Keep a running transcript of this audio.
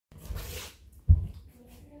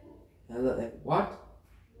What?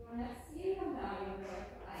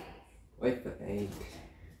 Wait for 8.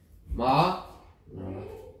 Ma? No.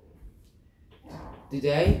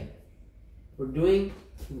 Today, we're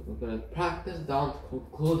gonna practice dance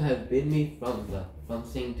called Could Have Been Me from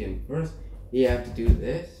singing. First, you have to do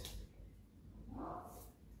this.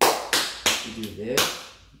 You do this.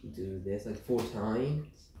 You do this like 4 times.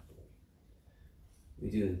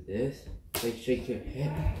 You do this. Like shake your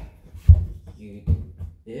head. You do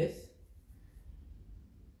this.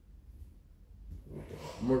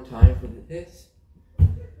 More time for this.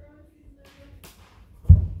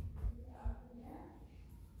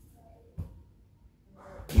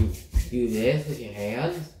 You do this with your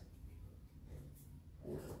hands.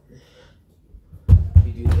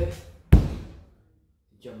 You do this. You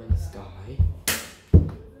jump in the sky.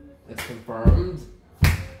 That's confirmed.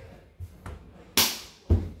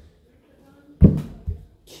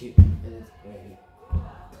 Cute, and it's great.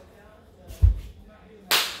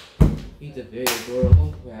 He's a very girl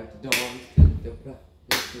who have to dance to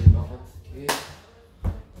the dance kid.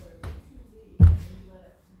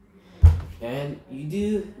 And you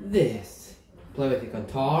do this. Play with the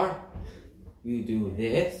guitar. You do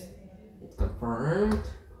this. It's confirmed.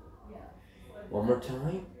 One more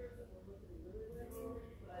time.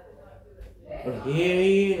 But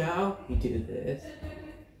here now, you do this.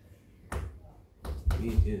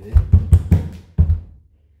 You do this.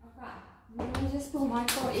 Okay. You just pull my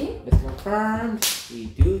foot in. It's confirmed. We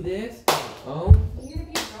do this. Oh. You're gonna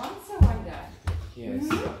be a dancer one day. Yes.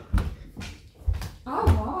 Oh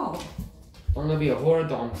wow. I'm gonna be a horror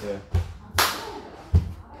dancer.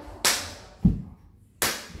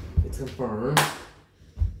 It's confirmed.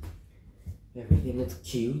 Everything looks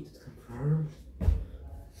cute. It's confirmed.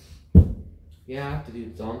 Yeah, I have to do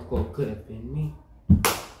the dance called Could Have Been Me.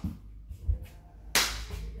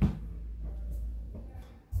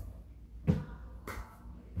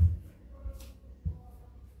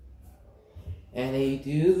 And they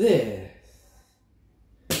do this.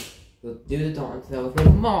 We'll do the dance now with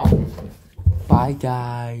my mom. Bye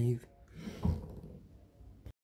guys.